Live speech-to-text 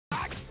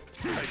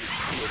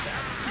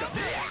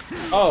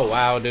Oh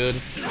wow,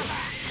 dude.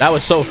 That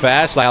was so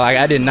fast. Like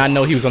I did not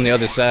know he was on the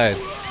other side.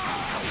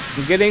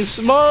 I'm getting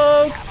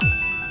smoked.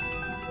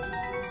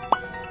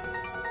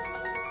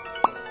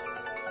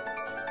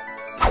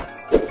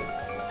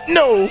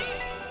 No.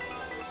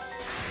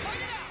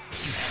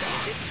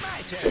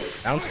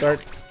 Down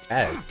start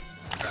bad.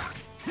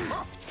 I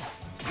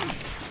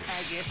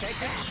guess I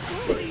could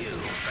school you.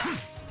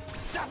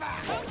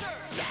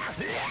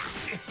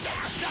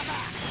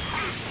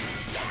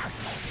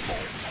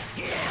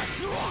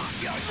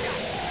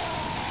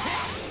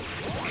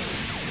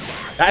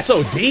 That's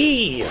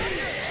OD.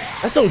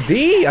 That's OD.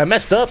 I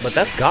messed up, but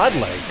that's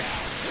godlike.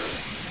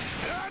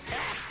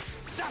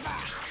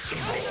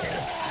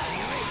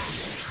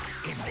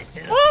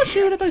 Oh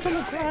shoot! I thought he was on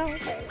the ground.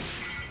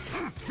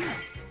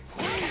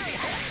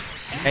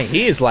 And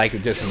he is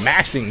like just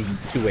mashing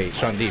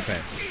 2H on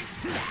defense.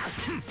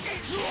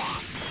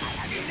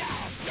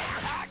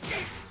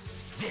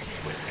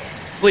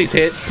 Please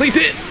hit. Please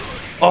hit.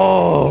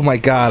 Oh my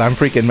god, I'm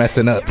freaking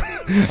messing up.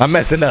 I'm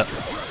messing up.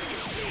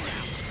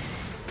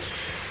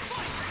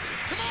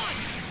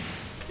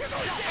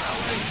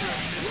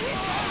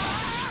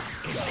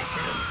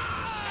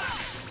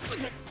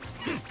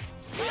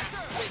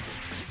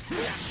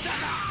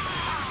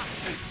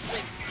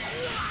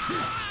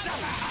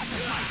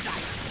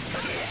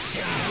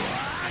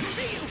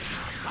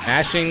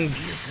 Mashing.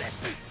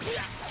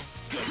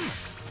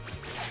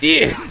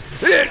 Yeah.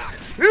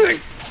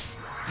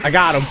 I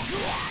got him.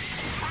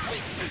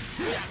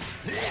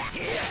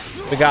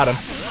 We got him.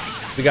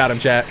 We got him,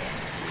 chat.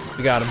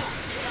 We got him.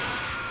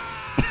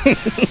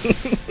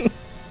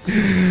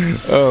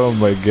 Oh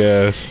my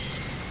gosh.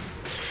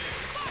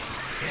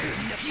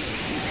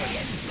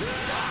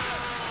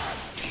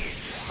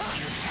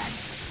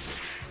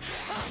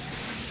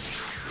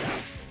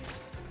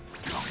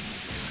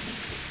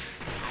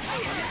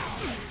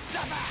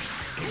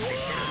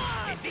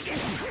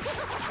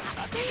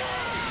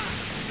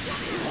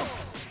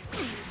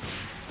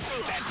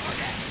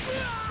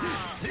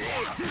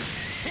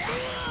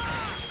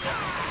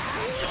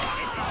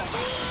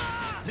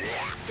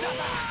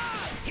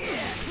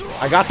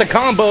 I got the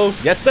combo.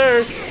 Yes,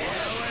 sir.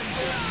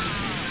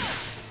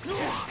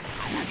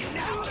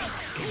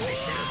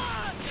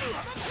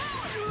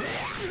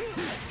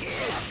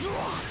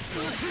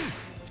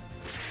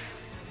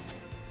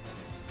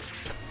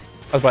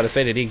 I was about to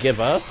say, did he give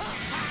up?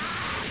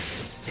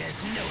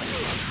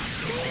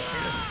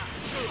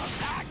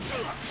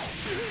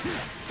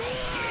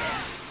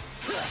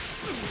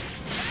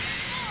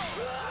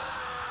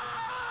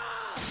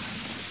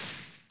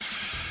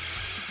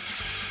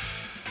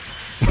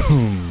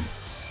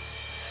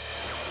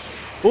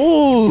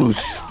 Ooh,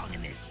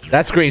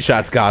 that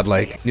screenshot's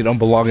godlike. You don't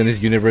belong in this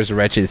universe,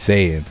 wretched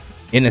Saiyan.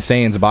 In a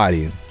Saiyan's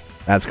body.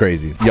 That's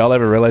crazy. Y'all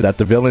ever realize that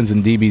the villains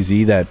in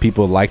DBZ that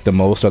people like the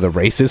most are the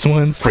racist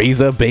ones?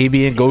 Frieza,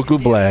 Baby, and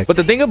Goku Black. But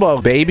the thing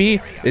about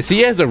Baby is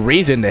he has a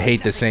reason to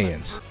hate the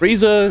Saiyans.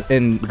 Frieza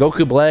and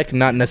Goku Black,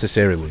 not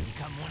necessarily.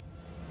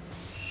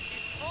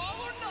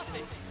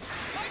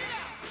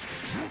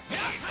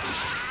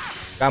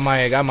 Got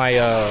my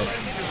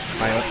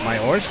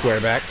orange square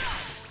back.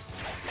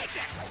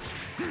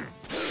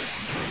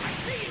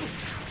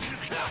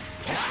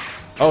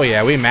 Oh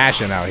yeah, we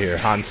mashing out here,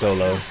 Han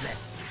Solo.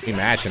 We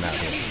mashing out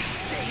here.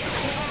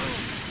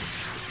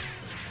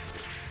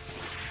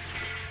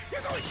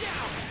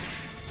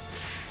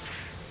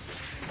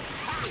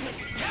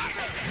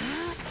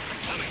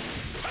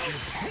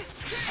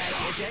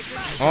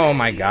 Oh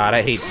my god,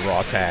 I hate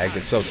raw tag.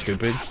 It's so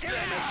stupid.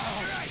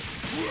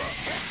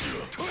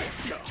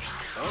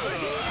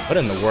 What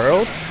in the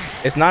world?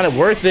 It's not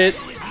worth it.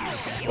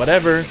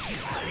 Whatever.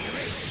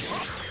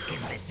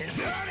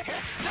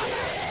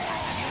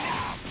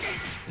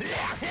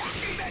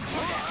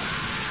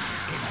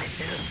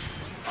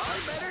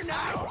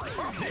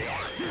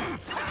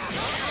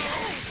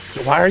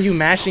 Why are you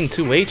mashing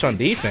 2H on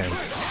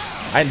defense?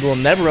 I will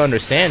never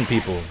understand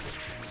people.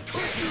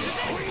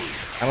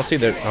 I don't see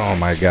the... Oh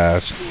my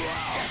gosh.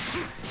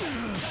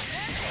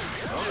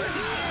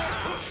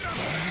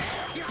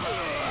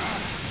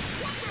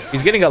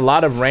 He's getting a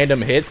lot of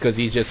random hits because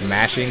he's just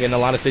mashing in a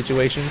lot of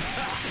situations.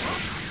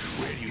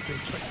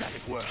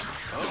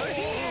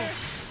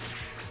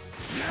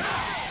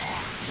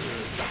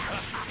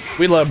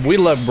 We love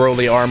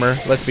Broly armor,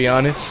 let's be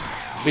honest.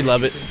 We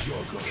love it.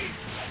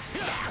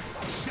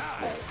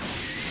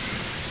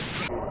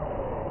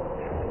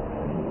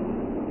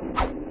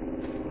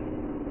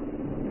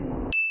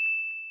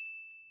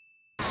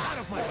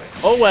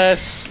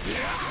 OS.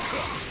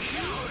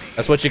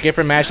 That's what you get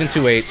for mashing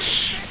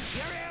 2H.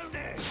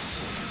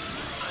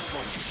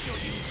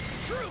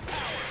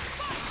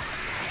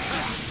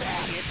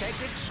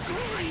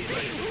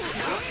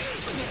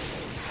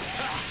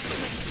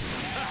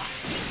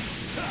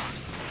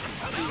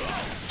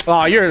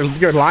 Oh,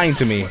 you're lying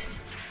to me.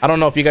 I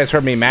don't know if you guys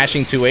heard me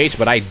mashing 2H,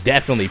 but I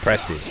definitely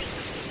pressed it.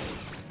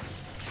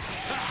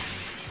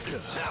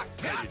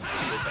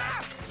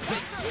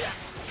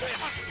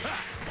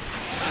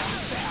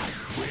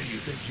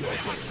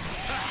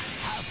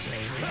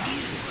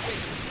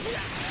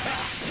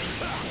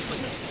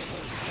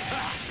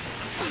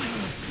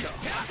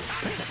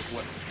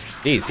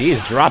 Jeez, he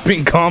is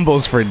dropping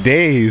combos for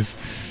days.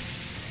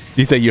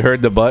 You said you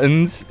heard the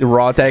buttons?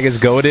 Raw tag is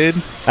goated?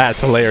 That's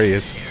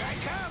hilarious.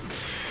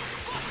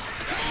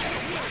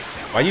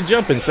 Why you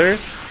jumping, sir?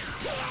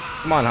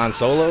 Come on, Han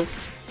Solo.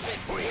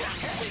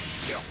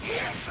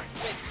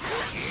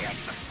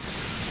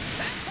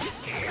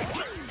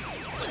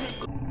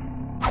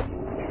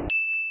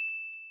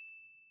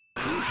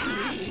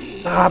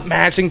 Stop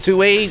mashing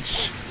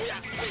 2H.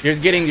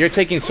 You're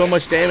taking so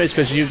much damage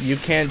because you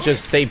can't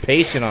just stay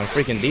patient on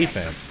freaking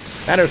defense.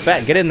 Matter of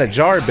fact, get in the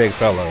jar, big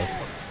fellow.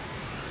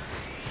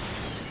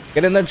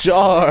 Get in the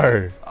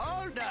jar.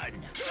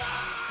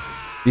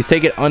 He's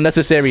taking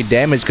unnecessary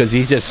damage because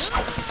he's just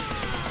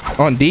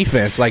on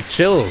defense. Like,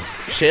 chill.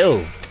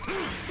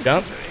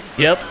 Jump.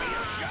 Yep.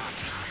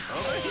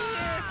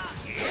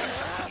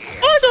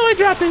 Oh no, I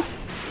dropped it.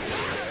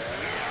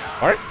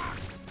 Art.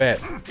 Bet.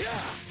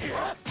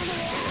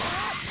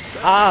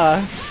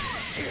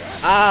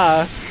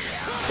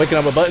 Waking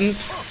up with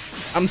buttons.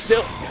 I'm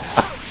still.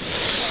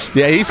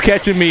 Yeah, he's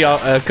catching me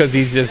because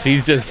he's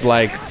just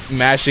like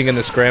mashing in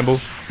the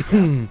scramble.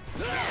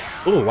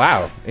 Oh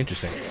wow,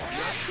 interesting.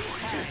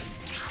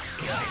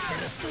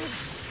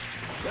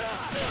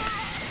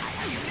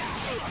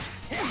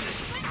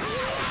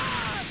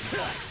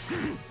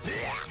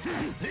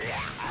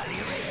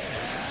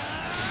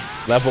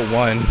 Level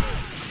 1,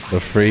 the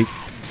freak.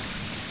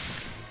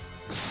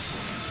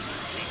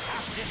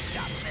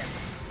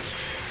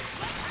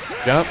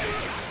 Jump.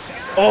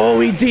 Oh,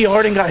 he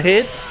DR'd and got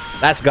hits?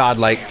 That's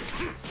godlike.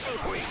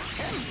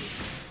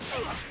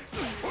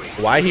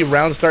 Why he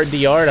round start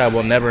DR'd, I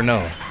will never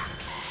know.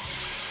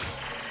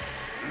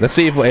 Let's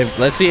see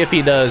if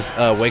he does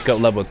wake up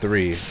level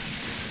 3.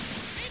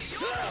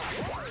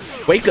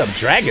 Wake up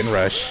Dragon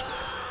Rush.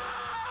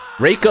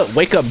 Wake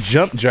up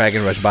jump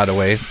Dragon Rush, by the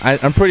way.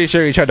 I'm pretty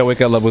sure he tried to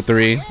wake up level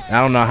 3.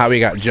 I don't know how he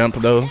got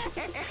jumped though.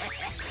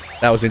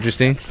 That was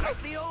interesting.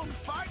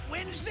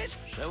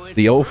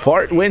 The old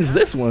fart wins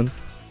this one.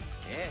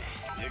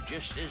 Yeah, you're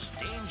just as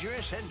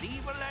dangerous and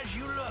evil as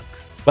you look.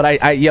 But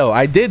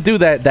I did do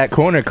that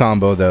corner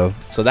combo though,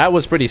 so that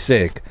was pretty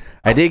sick.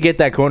 I did get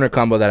that corner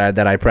combo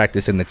that I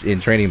practiced in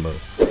training mode.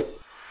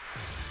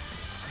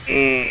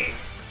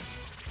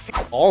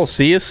 All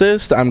C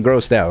assist. I'm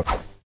grossed out.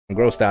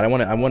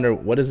 I wonder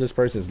what is this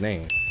person's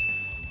name.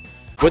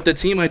 With the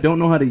team I don't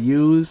know how to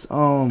use.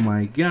 Oh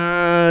my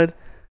god,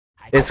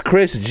 it's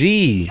Chris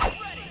G.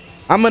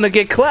 I'm gonna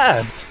get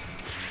clapped.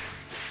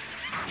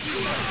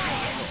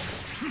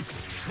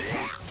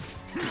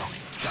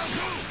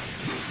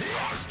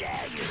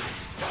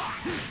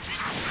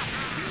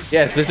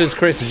 Yes, this is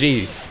Chris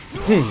G.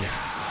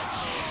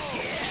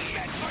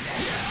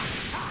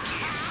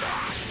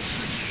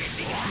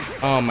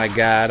 Oh my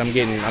god, I'm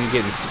getting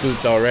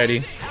scooped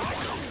already.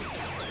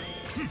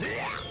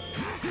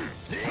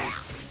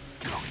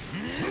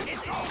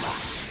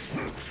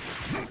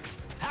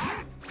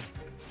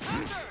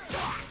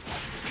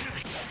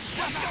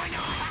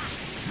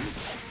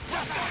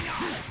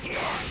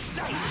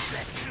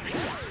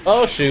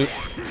 Oh shoot.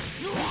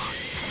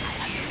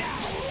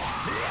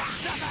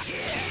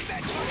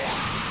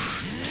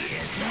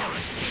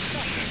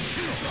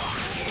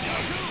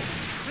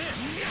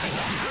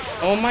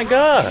 Oh my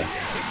god,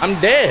 I'm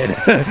dead.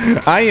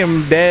 I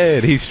am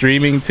dead. He's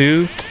streaming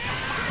too,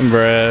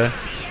 bruh.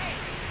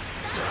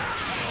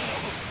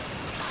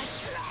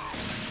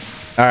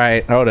 All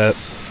right, hold up.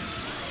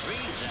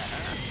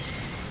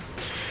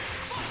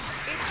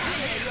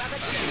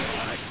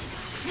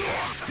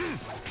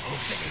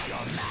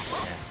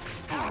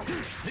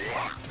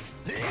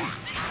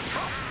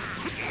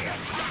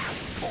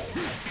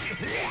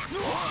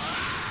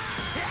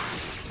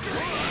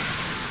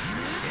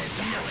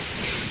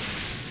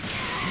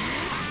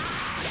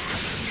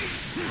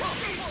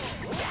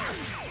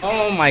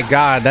 Oh my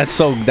god, that's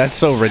so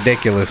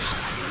ridiculous.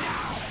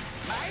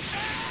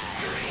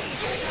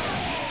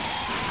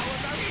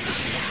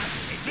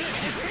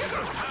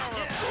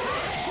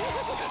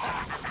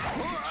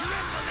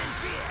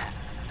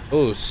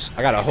 Ooh,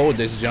 I gotta hold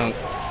this jump.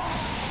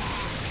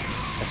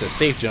 That's a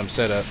safe jump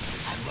setup.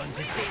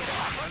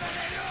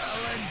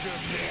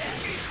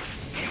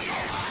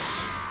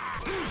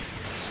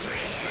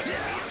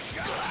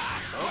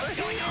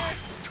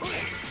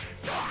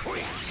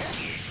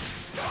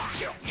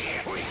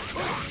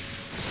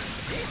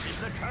 This is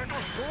the Turtle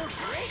School's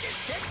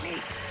greatest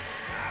technique.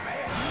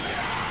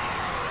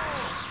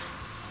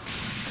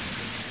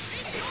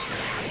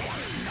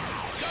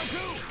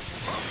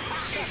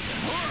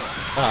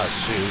 Oh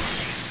shoot,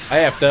 I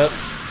effed up.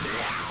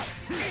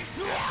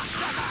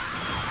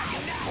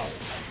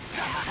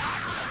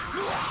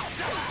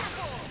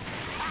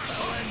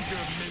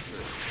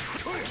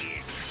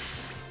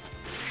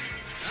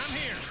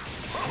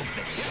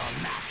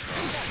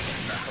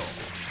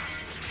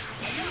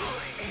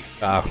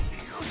 Oh.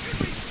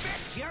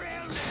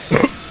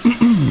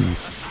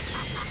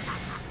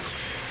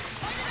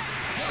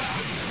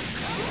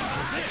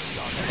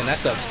 And that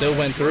stuff still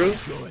went through.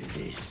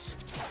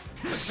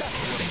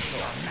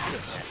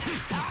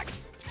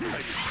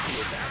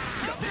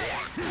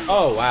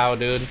 Oh wow,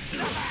 dude.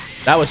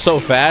 That was so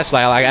fast.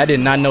 Like I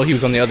did not know he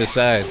was on the other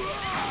side.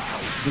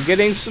 I'm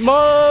getting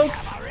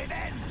smoked.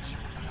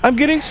 I'm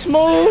getting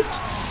smoked.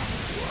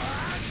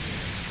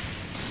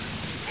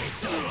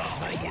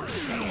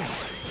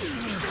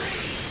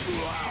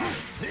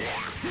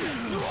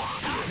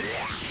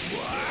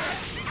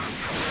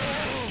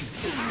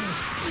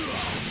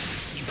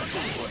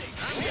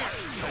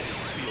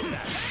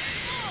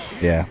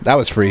 Yeah, that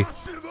was free.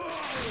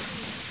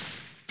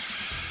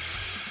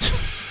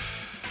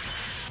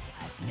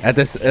 At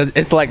this,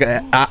 it's like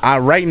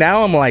right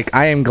now I'm like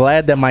I am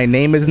glad that my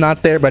name is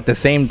not there, but at the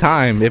same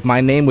time, if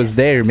my name was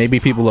there, maybe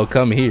people will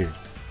come here.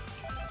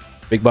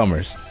 Big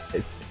bummers.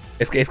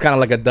 It's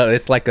kind of like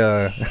it's like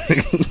a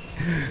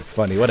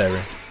funny,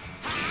 whatever.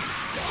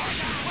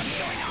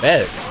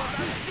 Bet.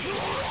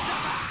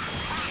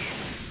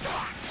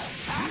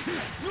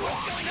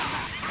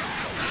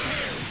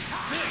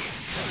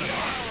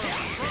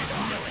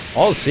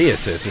 All C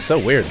assists is so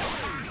weird.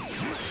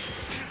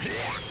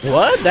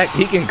 What? That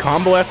he can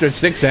combo after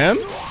 6M?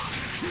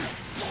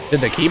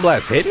 Did the key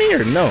blast hit me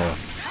or no?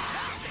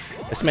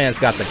 This man's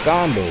got the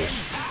combos.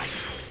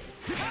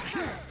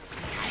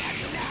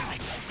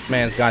 This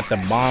man's got the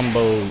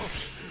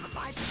bombos.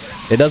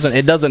 It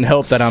doesn't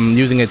help that I'm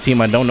using a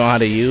team I don't know how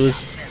to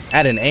use.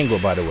 At an angle,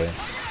 by the way.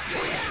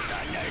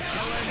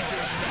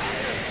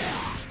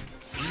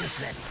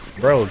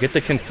 Bro, get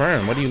the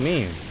confirm. What do you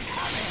mean?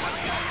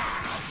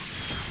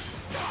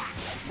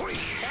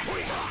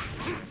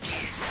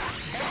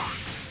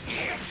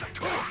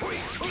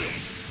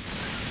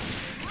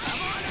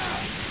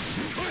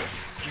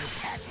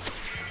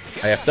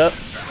 I effed up.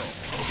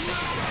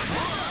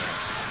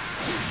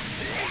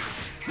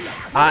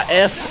 I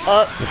effed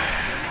up.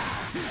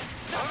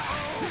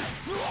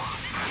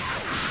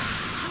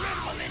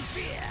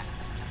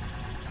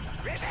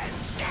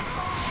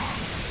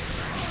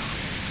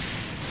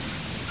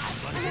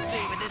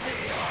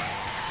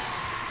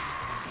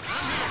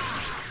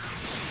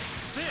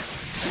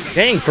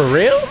 Dang, for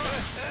real?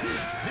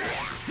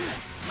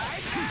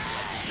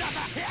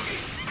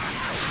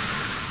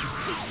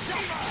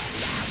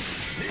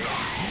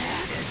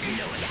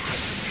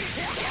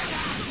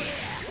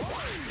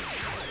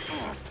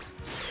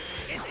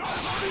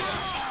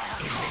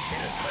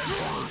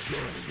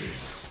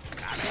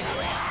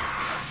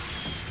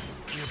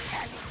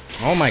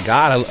 Oh my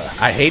god,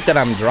 I hate that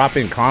I'm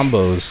dropping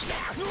combos.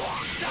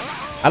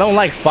 I don't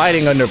like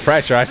fighting under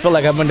pressure. I feel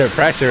like I'm under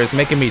pressure. It's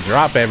making me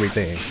drop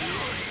everything.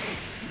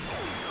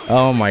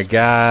 Oh my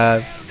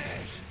god.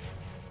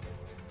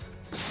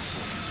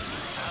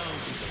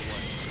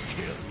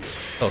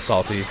 So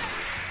salty.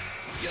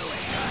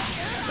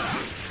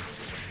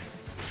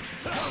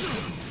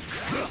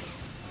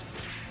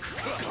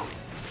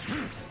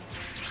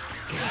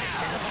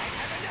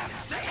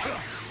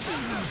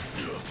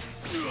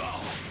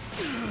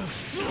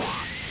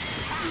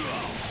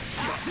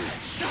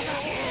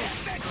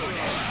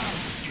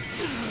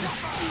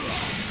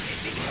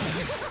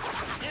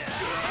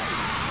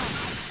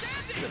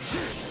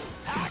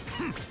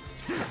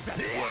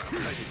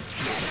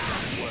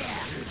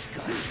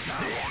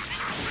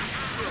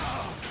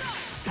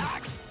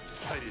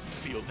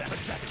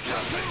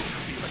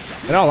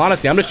 In all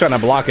honesty, I'm just trying to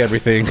block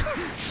everything.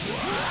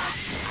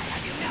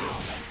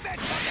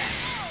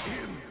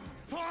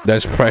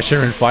 There's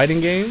pressure in fighting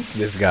games?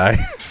 This guy.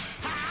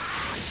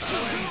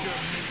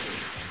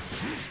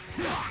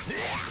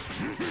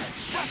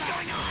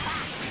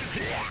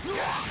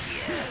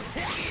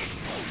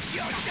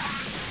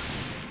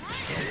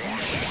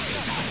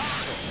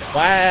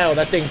 Wow,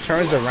 that thing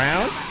turns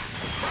around?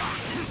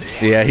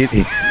 Yeah,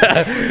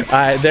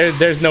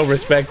 there's no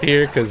respect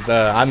here because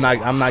I'm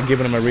not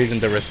giving him a reason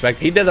to respect.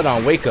 He did it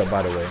on Wake Up,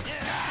 by the way.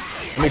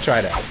 Let me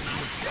try that.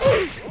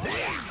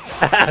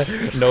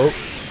 Nope.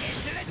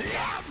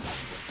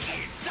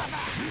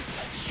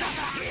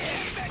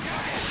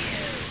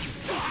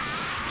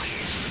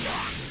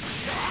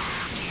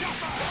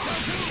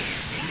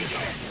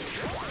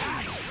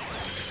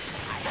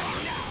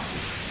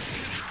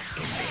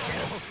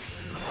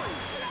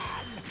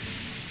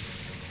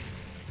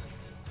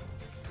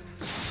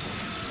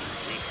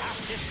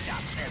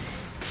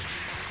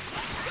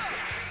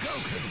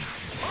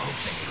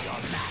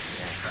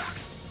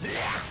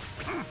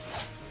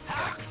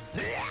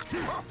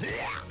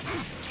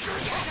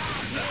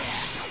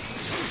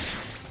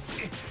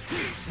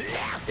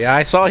 Yeah,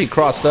 I saw he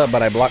crossed up,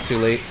 but I blocked too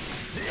late.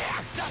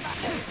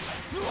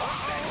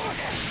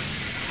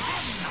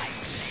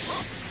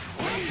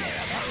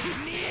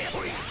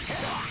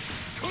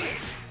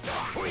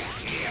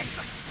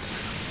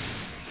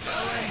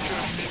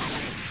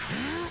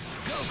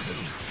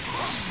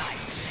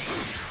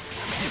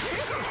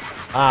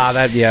 Ah,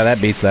 that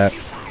beats that.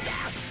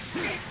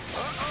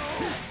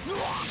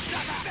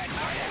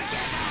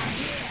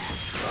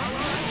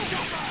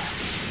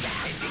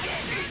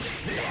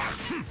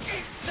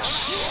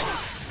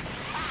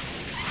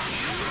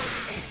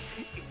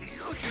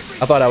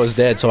 I thought I was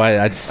dead, so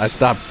I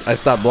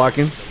stopped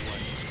blocking.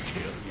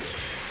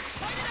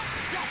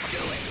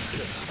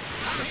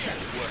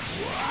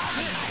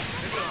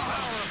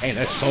 Hey,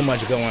 there's so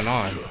much going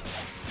on.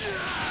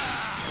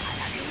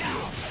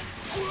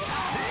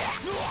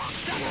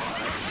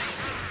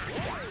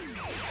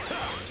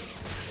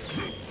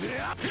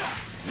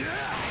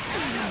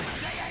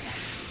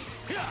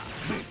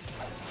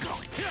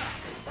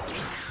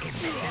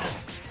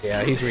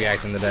 Yeah, he's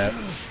reacting to that.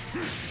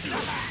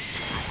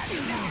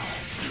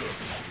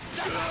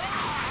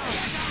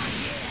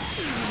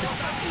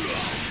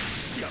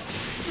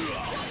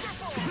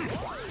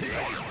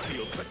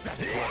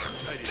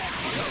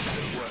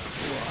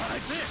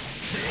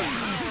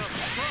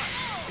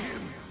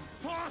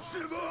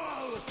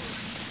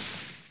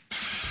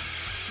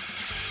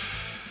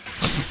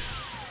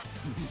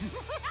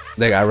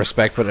 They got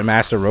respect for the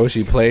Master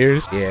Roshi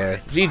players. Yeah,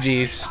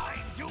 GG's.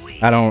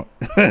 I don't.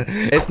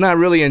 It's not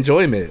really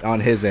enjoyment on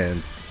his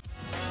end.